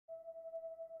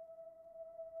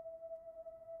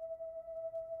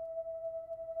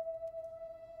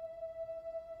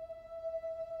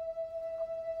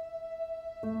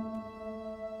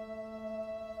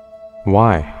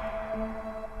Why?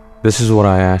 This is what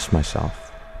I ask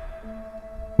myself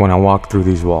when I walk through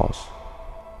these walls.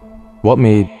 What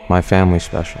made my family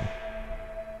special?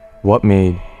 What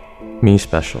made me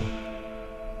special?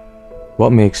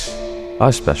 What makes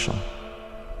us special?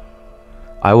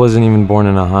 I wasn't even born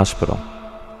in a hospital.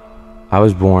 I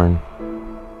was born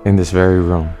in this very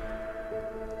room.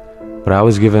 But I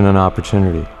was given an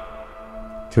opportunity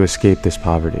to escape this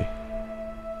poverty.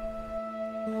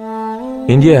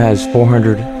 India has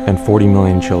 440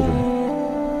 million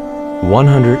children.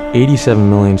 187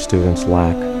 million students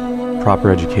lack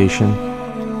proper education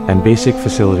and basic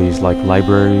facilities like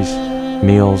libraries,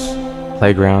 meals,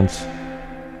 playgrounds,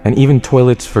 and even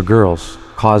toilets for girls,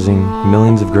 causing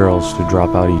millions of girls to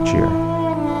drop out each year.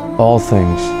 All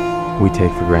things we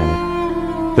take for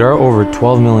granted. There are over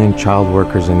 12 million child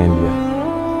workers in India,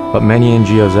 but many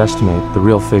NGOs estimate the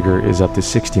real figure is up to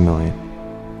 60 million.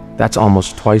 That's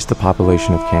almost twice the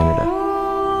population of Canada.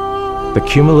 The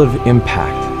cumulative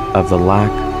impact of the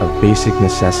lack of basic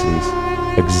necessities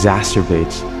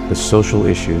exacerbates the social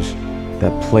issues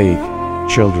that plague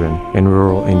children in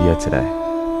rural India today.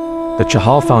 The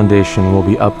Chahal Foundation will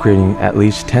be upgrading at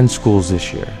least 10 schools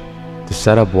this year to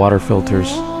set up water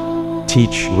filters,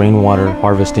 teach rainwater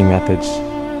harvesting methods,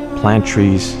 plant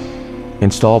trees,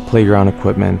 install playground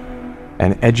equipment,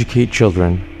 and educate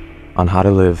children on how to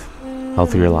live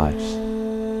healthier lives.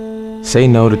 Say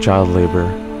no to child labor,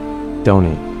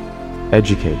 donate,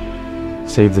 educate,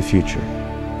 save the future.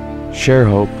 Share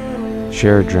hope,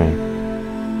 share a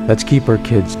dream. Let's keep our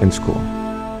kids in school,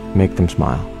 make them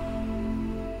smile.